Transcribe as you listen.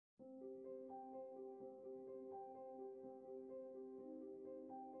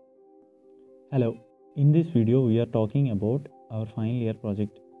Hello, in this video we are talking about our final year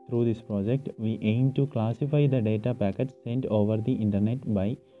project. Through this project, we aim to classify the data packets sent over the internet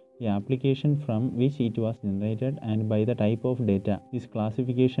by the application from which it was generated and by the type of data. This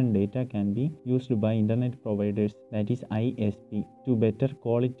classification data can be used by internet providers, that is ISP, to better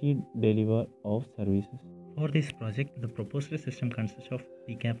quality deliver of services. For this project, the proposed system consists of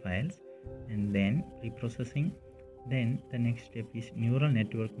PCAP files and then preprocessing. Then the next step is neural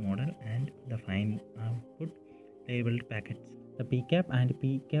network model and the final output labeled packets. The PCAP and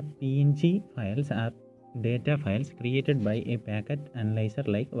PCAP PNG files are data files created by a packet analyzer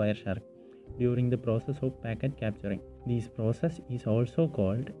like Wireshark during the process of packet capturing. This process is also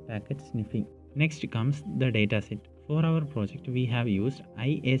called packet sniffing. Next comes the dataset. For our project, we have used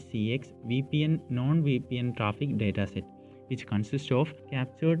ISCX VPN non-VPN traffic dataset, which consists of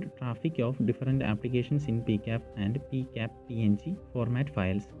captured traffic of different applications in PCAP and PCAP PNG format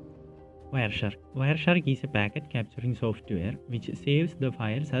files. Wireshark. Wireshark is a packet capturing software which saves the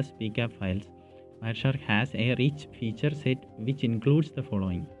files as PCAP files. Wireshark has a rich feature set which includes the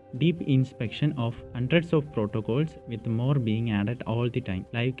following: deep inspection of hundreds of protocols with more being added all the time,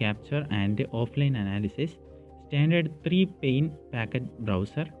 live capture and offline analysis, standard 3-pane packet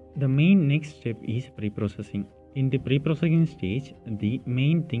browser. The main next step is preprocessing. In the preprocessing stage, the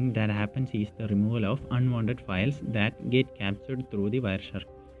main thing that happens is the removal of unwanted files that get captured through the Wireshark.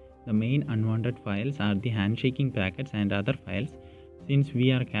 The main unwanted files are the handshaking packets and other files. Since we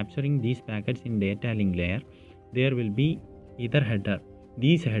are capturing these packets in data link layer, there will be either header.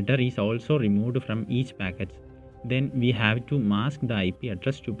 This header is also removed from each packet. Then we have to mask the IP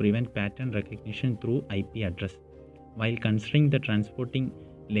address to prevent pattern recognition through IP address. While considering the transporting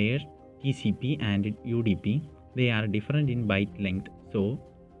layer TCP and UDP, they are different in byte length. So,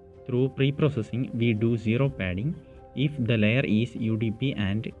 through preprocessing, we do zero padding if the layer is UDP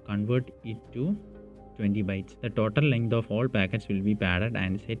and convert it to 20 bytes. The total length of all packets will be padded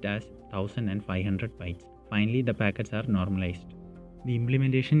and set as 1500 bytes. Finally, the packets are normalized. The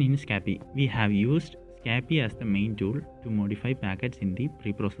implementation in Shabi. We have used Shabi as the main tool to modify packets in the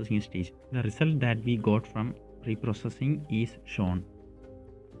preprocessing stage. The result that we got from preprocessing is shown.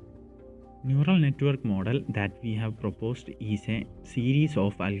 Neural network model that we have proposed is a series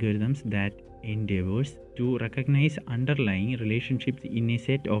of algorithms that endeavors to recognize underlying relationships in a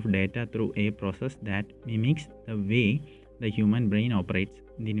set of data through a process that mimics the way the human brain operates.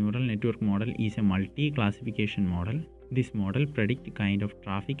 The neural network model is a multi-classification model. This model predicts kind of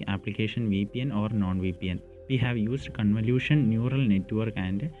traffic application VPN or non-VPN. We have used convolution neural network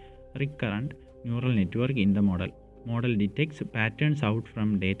and recurrent neural network in the model. Model detects patterns out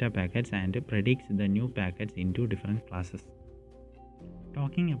from data packets and predicts the new packets into different classes.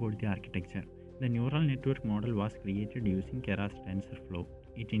 Talking about the architecture, the neural network model was created using Keras TensorFlow.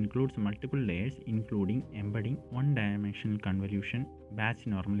 It includes multiple layers including embedding, one-dimensional convolution, batch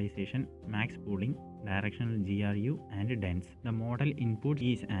normalization, max pooling, directional GRU, and dense. The model input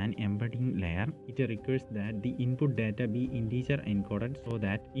is an embedding layer. It requires that the input data be integer encoded so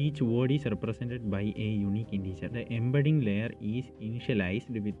that each word is represented by a unique integer. The embedding layer is initialized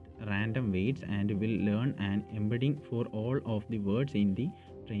with random weights and will learn an embedding for all of the words in the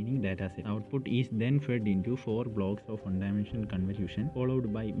training dataset. Output is then fed into 4 blocks of one-dimensional convolution,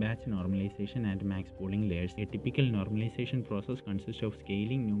 followed by batch normalization and max pooling layers. A typical normalization process consists of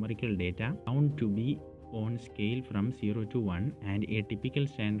scaling numerical data down to be on scale from 0 to 1, and a typical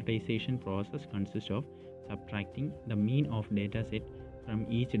standardization process consists of subtracting the mean of dataset from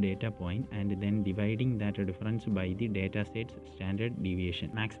each data point and then dividing that difference by the dataset's standard deviation.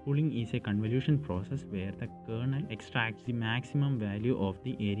 Max pooling is a convolution process where the kernel extracts the maximum value of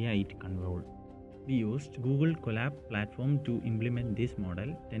the area it convolves. We used Google Colab platform to implement this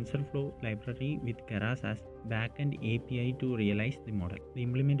model, TensorFlow library with Keras as backend API to realize the model. The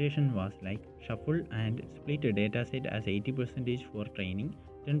implementation was like shuffle and split a dataset as 80% for training,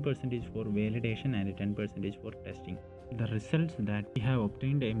 10% for validation, and 10% for testing. The results that we have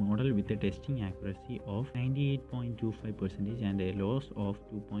obtained a model with a testing accuracy of 98.25% and a loss of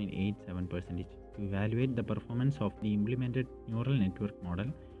 2.87%. To evaluate the performance of the implemented neural network model,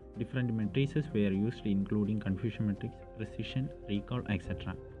 different matrices were used including confusion matrix, precision, recall,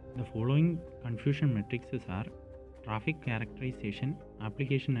 etc. The following confusion matrices are traffic characterization,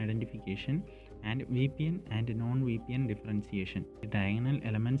 application identification, and VPN and non-VPN differentiation. The diagonal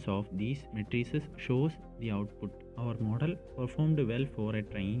elements of these matrices shows the output. Our model performed well for a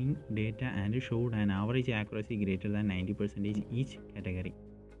training data and showed an average accuracy greater than 90% in each category.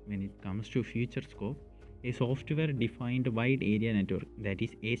 When it comes to future scope, A software-defined wide area network, that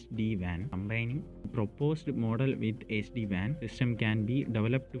is SD-WAN, combining proposed model with SD-WAN system can be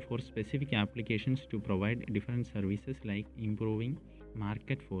developed for specific applications to provide different services like improving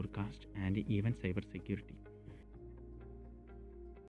market forecast and even cybersecurity.